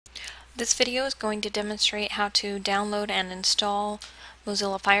This video is going to demonstrate how to download and install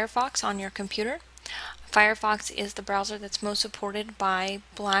Mozilla Firefox on your computer. Firefox is the browser that's most supported by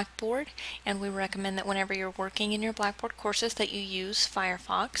Blackboard, and we recommend that whenever you're working in your Blackboard courses that you use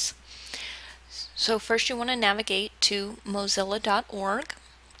Firefox. So first you want to navigate to mozilla.org,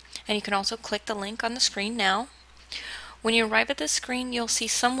 and you can also click the link on the screen now. When you arrive at this screen, you'll see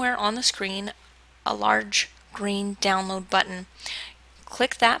somewhere on the screen a large green download button.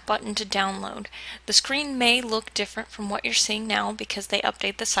 Click that button to download. The screen may look different from what you're seeing now because they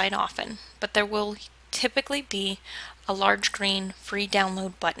update the site often, but there will typically be a large green free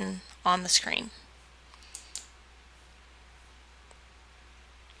download button on the screen.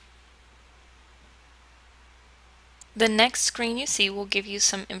 The next screen you see will give you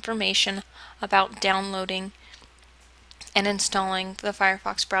some information about downloading and installing the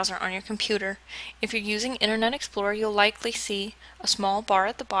Firefox browser on your computer. If you're using Internet Explorer, you'll likely see a small bar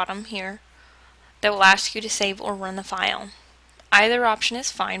at the bottom here that will ask you to save or run the file. Either option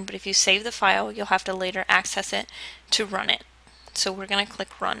is fine, but if you save the file, you'll have to later access it to run it. So we're going to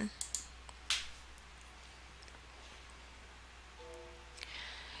click Run.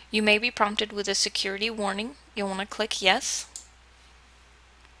 You may be prompted with a security warning. You'll want to click Yes.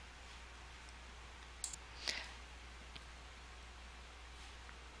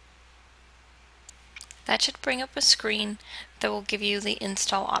 That should bring up a screen that will give you the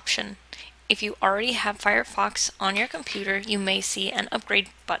install option. If you already have Firefox on your computer, you may see an upgrade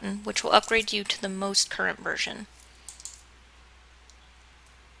button, which will upgrade you to the most current version.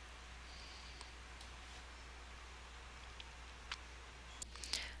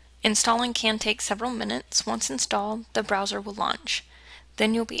 Installing can take several minutes. Once installed, the browser will launch.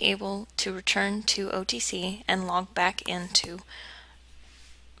 Then you'll be able to return to OTC and log back into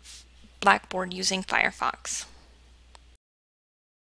Blackboard using Firefox.